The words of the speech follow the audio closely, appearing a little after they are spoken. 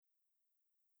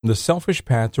The Selfish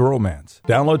Path to Romance.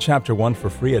 Download Chapter 1 for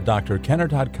free at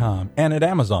drkenner.com and at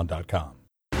amazon.com.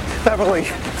 Beverly,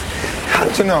 how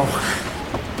did you know?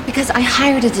 Because I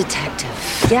hired a detective.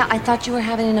 Yeah, I thought you were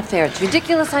having an affair. It's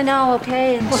ridiculous, I know,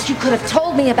 okay? Look, you could have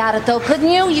told me about it, though,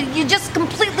 couldn't you? You just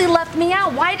completely left me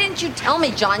out. Why didn't you tell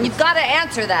me, John? You've got to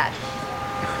answer that.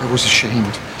 I was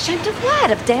ashamed. Ashamed of what?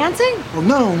 Of dancing? Well,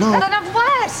 no. And of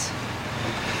what?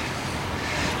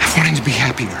 Of wanting to be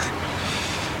happier.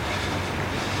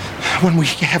 When we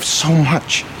have so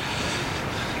much.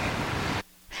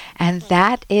 And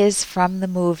that is from the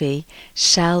movie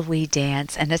Shall We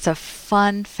Dance? And it's a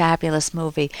fun, fabulous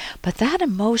movie. But that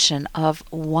emotion of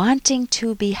wanting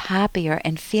to be happier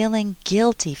and feeling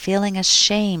guilty, feeling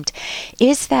ashamed,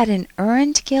 is that an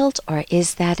earned guilt or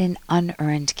is that an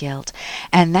unearned guilt?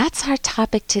 And that's our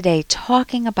topic today,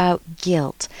 talking about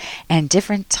guilt and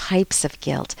different types of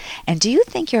guilt. And do you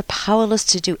think you're powerless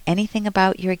to do anything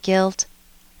about your guilt?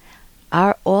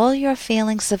 Are all your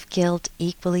feelings of guilt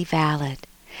equally valid?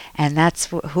 And that's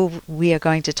who we are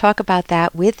going to talk about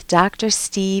that with Dr.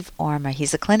 Steve Ormer.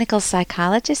 He's a clinical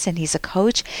psychologist and he's a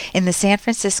coach in the San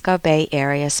Francisco Bay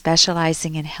Area,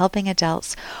 specializing in helping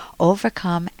adults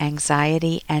overcome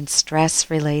anxiety and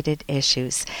stress-related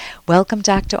issues. Welcome,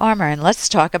 Dr. Ormer, and let's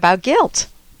talk about guilt.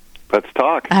 Let's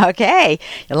talk. Okay.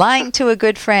 You're lying to a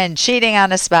good friend, cheating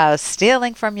on a spouse,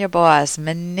 stealing from your boss,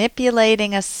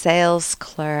 manipulating a sales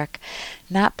clerk,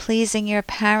 not pleasing your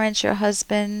parents, your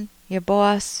husband, your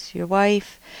boss, your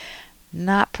wife,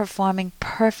 not performing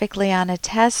perfectly on a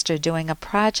test or doing a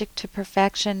project to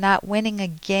perfection, not winning a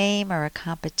game or a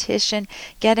competition,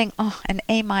 getting an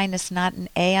A-, not an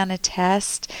A on a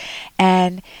test,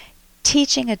 and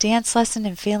teaching a dance lesson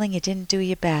and feeling you didn't do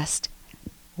your best.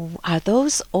 Are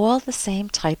those all the same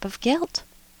type of guilt?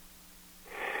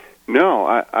 No,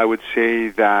 I would say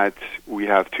that we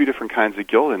have two different kinds of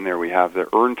guilt in there. We have the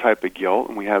earned type of guilt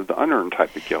and we have the unearned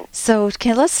type of guilt. So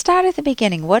let's start at the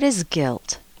beginning. What is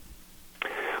guilt?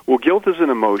 Well, guilt is an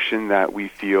emotion that we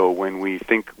feel when we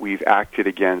think we've acted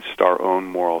against our own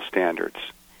moral standards.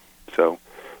 So,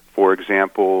 for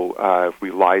example, if we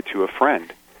lie to a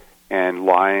friend, and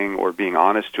lying or being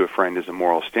honest to a friend is a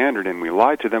moral standard, and we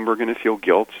lie to them, we're going to feel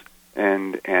guilt.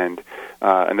 And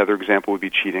another example would be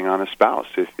cheating on a spouse.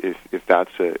 If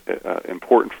that's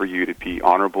important for you to be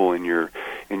honorable in your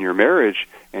marriage,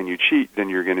 and you cheat, then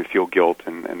you're going to feel guilt,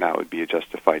 and that would be a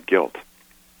justified guilt.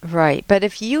 Right. But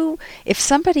if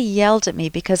somebody yelled at me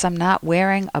because I'm not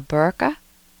wearing a burqa,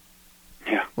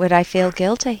 would I feel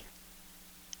guilty?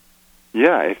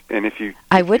 Yeah,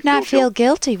 I would not feel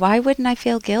guilty. Why wouldn't I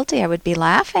feel guilty? I would be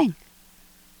laughing.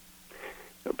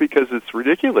 Because it's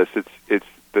ridiculous. It's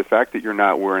the fact that you're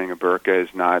not wearing a burqa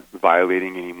is not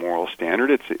violating any moral standard.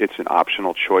 It's an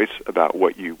optional choice about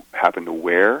what you happen to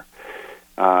wear,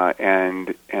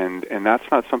 and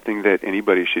that's not something that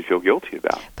anybody should feel guilty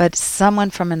about. But someone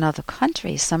from another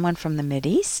country, someone from the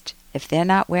Mideast, if they're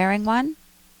not wearing one,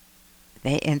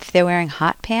 if they're wearing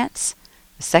hot pants,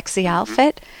 a sexy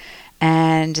outfit,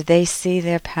 and they see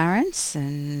their parents,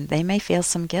 and they may feel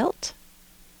some guilt.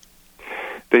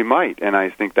 They might, and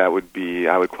I think I would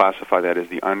classify that as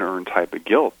the unearned type of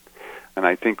guilt. And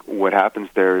I think what happens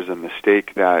there is a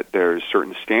mistake that there's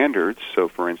certain standards. So,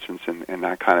 for instance, in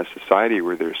that kind of society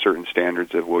where there's certain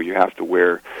standards of, well, you have to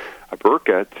wear a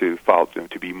burqa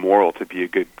to be moral, to be a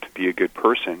good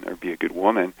person or be a good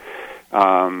woman,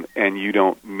 and you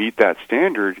don't meet that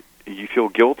standard, you feel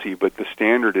guilty, but the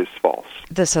standard is false.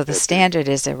 So the standard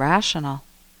is irrational.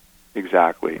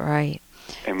 Exactly. Right.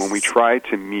 And when we try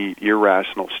to meet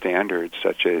irrational standards,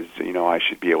 such as, I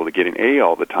should be able to get an A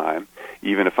all the time,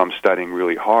 even if I'm studying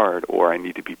really hard, or I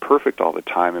need to be perfect all the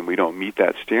time, and we don't meet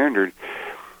that standard,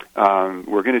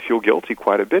 we're going to feel guilty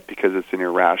quite a bit because it's an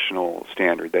irrational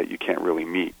standard that you can't really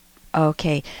meet.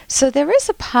 Okay, so there is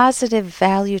a positive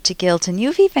value to guilt, and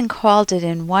you've even called it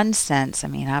in one sense. I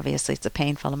mean, obviously it's a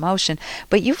painful emotion,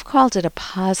 but you've called it a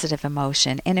positive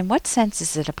emotion. And in what sense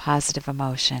is it a positive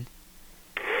emotion?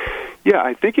 Yeah,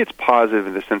 I think it's positive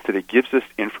in the sense that it gives us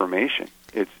information.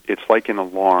 It's like an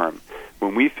alarm.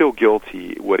 When we feel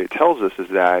guilty, what it tells us is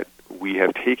that we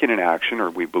have taken an action, or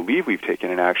we believe we've taken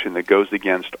an action that goes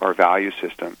against our value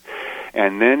system.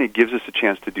 And then it gives us a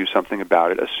chance to do something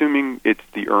about it, assuming it's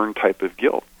the earned type of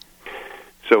guilt.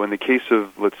 So in the case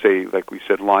of, let's say, like we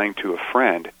said, lying to a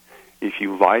friend, if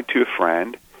you lied to a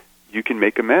friend, you can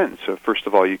make amends. So first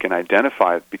of all, you can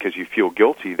identify, because you feel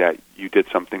guilty, that you did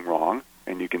something wrong,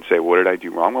 and you can say, what did I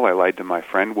do wrong? Well, I lied to my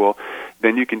friend. Well,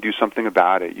 then you can do something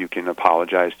about it. You can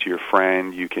apologize to your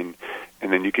friend. You can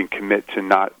And then you can commit to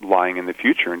not lying in the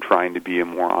future and trying to be a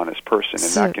more honest person,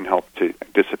 and that can help to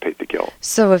dissipate the guilt.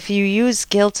 So if you use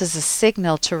guilt as a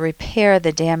signal to repair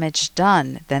the damage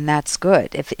done, then that's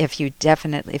good. If you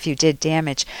did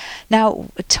damage. Now,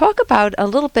 talk about a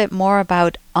little bit more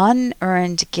about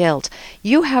unearned guilt.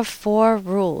 You have 4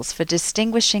 rules for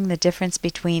distinguishing the difference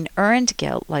between earned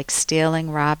guilt, like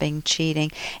stealing, robbing,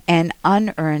 cheating, and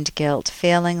unearned guilt,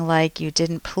 feeling like you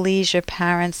didn't please your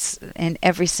parents in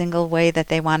every single way that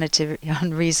they wanted to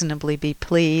unreasonably be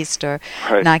pleased, or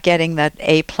not getting that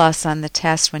A+ on the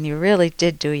test when you really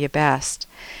did do your best.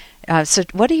 So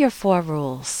what are your 4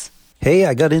 rules? Hey,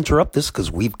 I got to interrupt this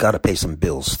because we've got to pay some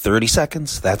bills. 30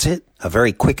 seconds, that's it. A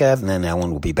very quick ad, and then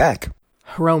Ellen will be back.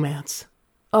 Romance.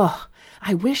 Ugh,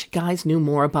 I wish guys knew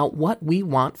more about what we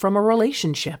want from a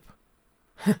relationship.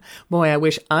 Boy, I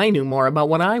wish I knew more about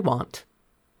what I want.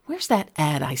 Where's that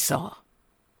ad I saw?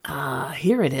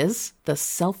 Here it is. The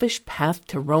Selfish Path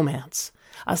to Romance.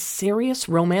 A serious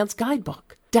romance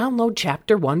guidebook. Download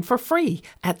Chapter 1 for free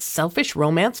at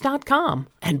selfishromance.com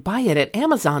and buy it at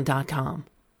amazon.com.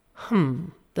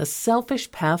 The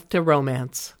Selfish Path to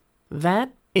Romance.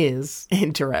 That is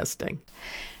interesting.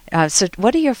 So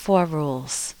what are your 4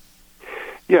 rules?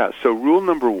 Yeah, so rule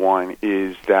number 1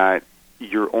 is that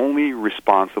you're only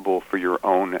responsible for your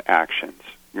own actions.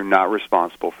 You're not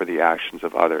responsible for the actions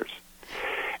of others.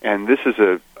 And this is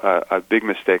a big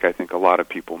mistake I think a lot of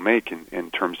people make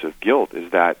in terms of guilt,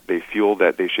 is that they feel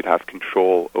that they should have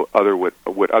control over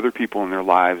what other people in their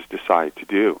lives decide to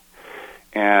do.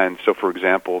 And so, for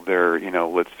example,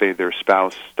 let's say their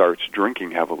spouse starts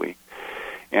drinking heavily,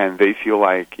 and they feel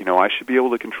like, I should be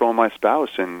able to control my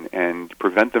spouse and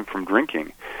prevent them from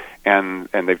drinking. And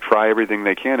they've tried everything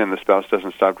they can, and the spouse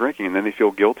doesn't stop drinking, and then they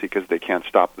feel guilty because they can't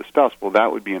stop the spouse. Well,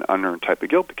 that would be an unearned type of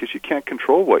guilt, because you can't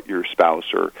control what your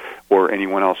spouse or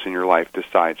anyone else in your life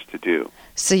decides to do.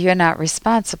 So you're not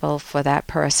responsible for that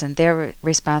person. They're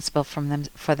responsible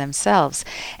for themselves.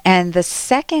 And the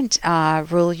second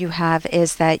rule you have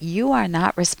is that you are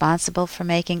not responsible for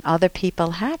making other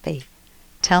people happy.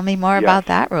 Tell me more about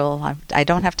that rule. I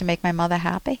don't have to make my mother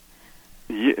happy?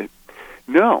 Yeah.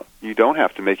 No, you don't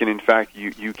have to make it. In fact,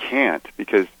 you can't,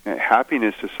 because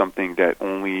happiness is something that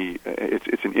only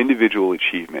it's an individual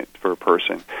achievement for a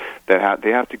person. That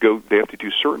they have to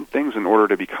do certain things in order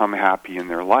to become happy in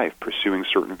their life, pursuing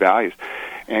certain values.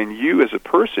 And you, as a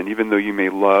person, even though you may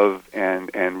love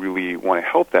and really want to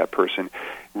help that person,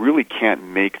 really can't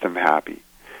make them happy.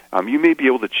 You may be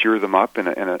able to cheer them up in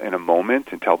a moment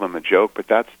and tell them a joke, but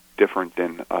that's different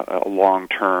than a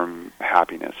long-term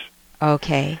happiness.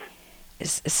 Okay.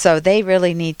 So they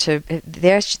really need to,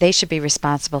 they should be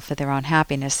responsible for their own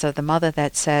happiness. So the mother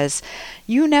that says,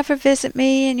 you never visit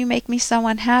me and you make me so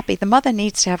unhappy, the mother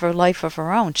needs to have her life of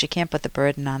her own. She can't put the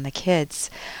burden on the kids.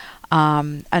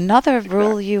 Another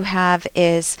rule you have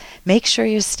is make sure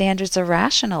your standards are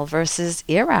rational versus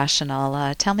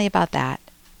irrational. Tell me about that.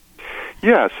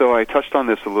 Yeah, so I touched on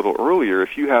this a little earlier.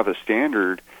 If you have a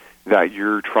standard that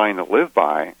you're trying to live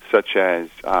by, such as,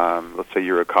 let's say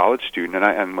you're a college student,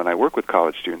 and when I work with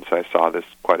college students, I saw this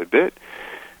quite a bit.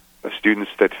 Students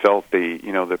that felt the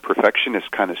perfectionist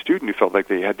kind of student who felt like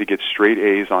they had to get straight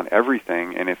A's on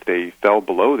everything, and if they fell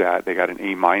below that, they got an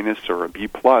A- or a B+,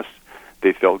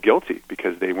 they felt guilty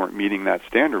because they weren't meeting that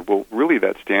standard. Well, really,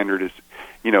 that standard is,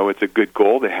 it's a good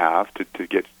goal to have to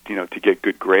get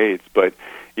good grades, but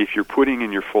if you're putting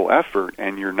in your full effort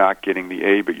and you're not getting the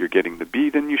A but you're getting the B,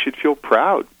 then you should feel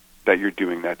proud that you're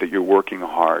doing that you're working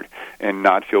hard, and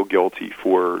not feel guilty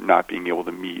for not being able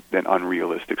to meet an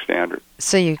unrealistic standard.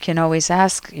 So you can always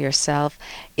ask yourself,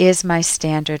 is my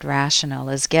standard rational?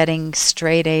 Is getting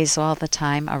straight A's all the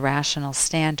time a rational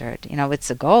standard? It's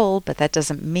a goal, but that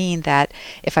doesn't mean that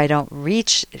if I don't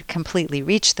completely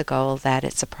reach the goal, that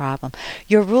it's a problem.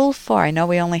 Your rule 4, I know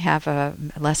we only have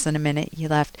less than a minute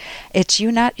left. It's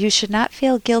you should not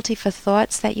feel guilty for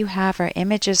thoughts that you have or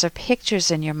images or pictures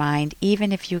in your mind,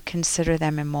 even if you consider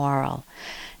them immoral.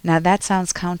 Now that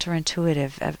sounds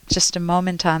counterintuitive. Just a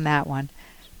moment on that one.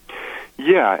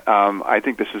 Yeah, I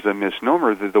think this is a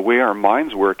misnomer. The way our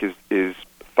minds work is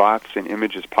thoughts and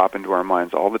images pop into our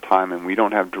minds all the time, and we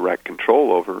don't have direct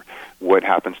control over what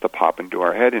happens to pop into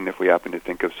our head. And if we happen to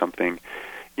think of something,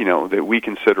 that we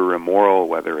consider immoral,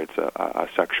 whether it's a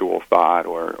sexual thought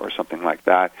or something like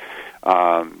that,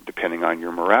 depending on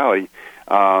your morality,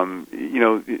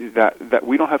 that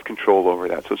we don't have control over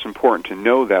that. So it's important to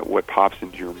know that what pops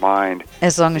into your mind,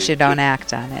 as long as you don't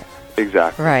act on it.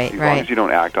 Exactly. Right, as long as you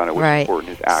don't act on it, what's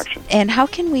important is action. And how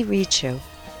can we reach you?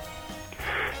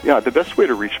 Yeah, the best way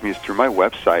to reach me is through my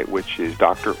website, which is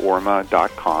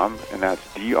drorma.com, and that's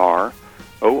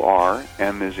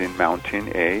ORM as in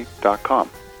mountain A.com.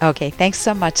 Okay, thanks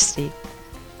so much, Steve.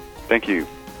 Thank you.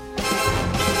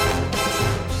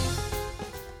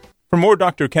 For more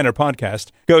Dr. Kenner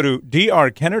podcast, go to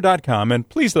drkenner.com and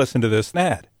please listen to this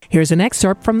ad. Here's an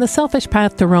excerpt from The Selfish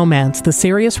Path to Romance, the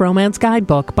Serious Romance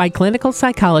Guidebook by clinical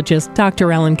psychologist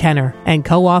Dr. Ellen Kenner and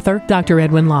co-author Dr.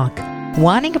 Edwin Locke.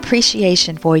 Wanting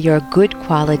appreciation for your good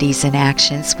qualities and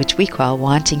actions, which we call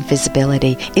wanting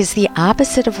visibility, is the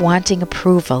opposite of wanting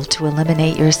approval to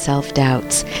eliminate your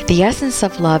self-doubts. The essence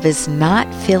of love is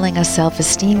not filling a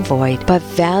self-esteem void, but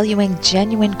valuing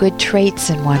genuine good traits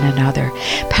in one another.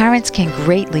 Parents can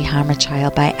greatly harm a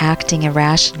child by acting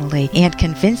irrationally and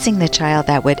convincing the child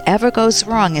that whatever goes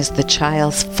wrong is the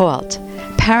child's fault.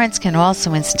 Parents can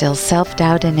also instill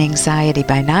self-doubt and anxiety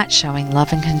by not showing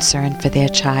love and concern for their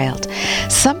child.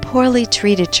 Some poorly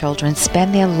treated children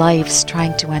spend their lives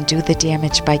trying to undo the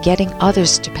damage by getting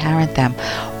others to parent them,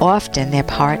 often their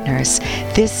partners.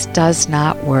 This does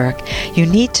not work. You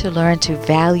need to learn to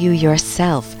value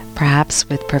yourself, perhaps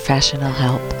with professional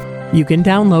help. You can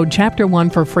download Chapter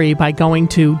 1 for free by going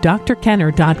to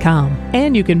drkenner.com,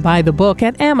 and you can buy the book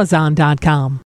at amazon.com.